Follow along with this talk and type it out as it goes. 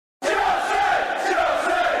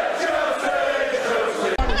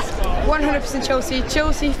100% Chelsea.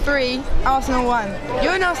 Chelsea 3, Arsenal 1.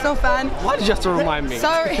 You're an Arsenal fan. Why did you have to remind me?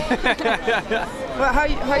 Sorry. Well, how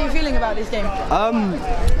are you feeling about this game?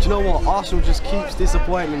 Do you know what? Arsenal just keeps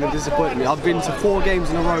disappointing me and disappointing me. I've been to 4 games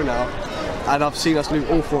in a row now, and I've seen us lose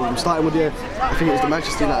all 4 of them. Starting with I think it was the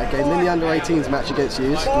Manchester United game, then the under-18s match against you,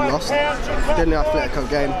 we lost, then the Atletico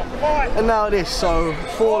game, and now this. So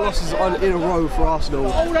 4 losses in a row for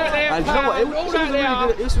Arsenal. And you know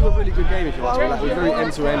what? This was a really good game, if you ask me. Like, it was very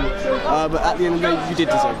end-to-end, but at the end of the day, you did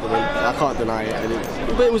deserve the win. I can't deny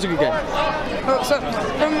it. But it was a good game. So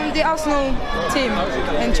from the Arsenal team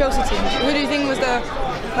and Chelsea team, who do you think was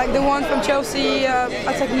the one from Chelsea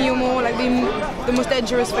attacking you more, like the most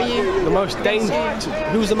dangerous for you? The most dangerous.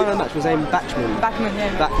 Who was the man of the match? Was named Bachman. Bachman,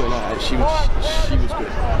 yeah. Bachman. She was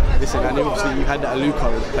good. Listen, and obviously you had that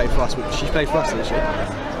Aluko who played for us. She played for us, didn't she?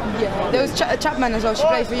 Yeah. There was Chapman as well. She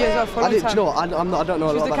played for you as well for a long time. Do you know what? I don't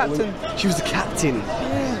know a lot about the women. She was the captain.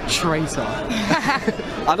 Yeah. Traitor.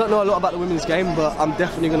 I don't know a lot about the women's game, but I'm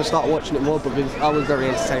definitely going to start watching it more because I was very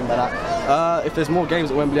entertained by that. If there's more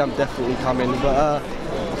games at Wembley, I'm definitely coming. But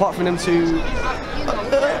apart from them 2,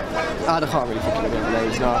 I can't really think of any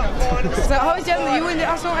names now. So how was you in the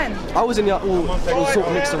Arsenal end? I was in the, it was sort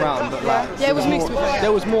of mixed around, but like, yeah, it was mixed.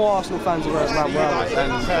 There was more Arsenal fans around where I was,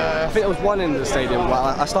 and I think there was one end of the stadium.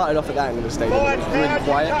 Well, I started off at that end of the stadium, it was really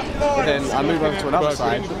quiet, but then I moved over to another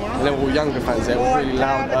side, and there were all younger fans there. It was really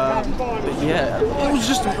loud, but yeah, it was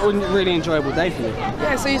just a really enjoyable day for me.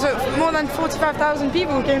 Yeah, so you saw more than 45,000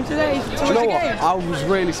 people came today to watch the game. Do you know what? I was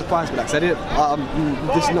really surprised by that, because I didn't.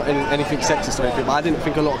 This is not anything sexist or anything, but I didn't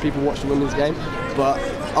think a lot of people watched the women's game, but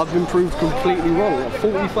I've been proved completely wrong.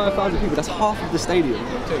 45,000 people, that's half of the stadium.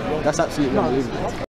 That's absolutely unbelievable.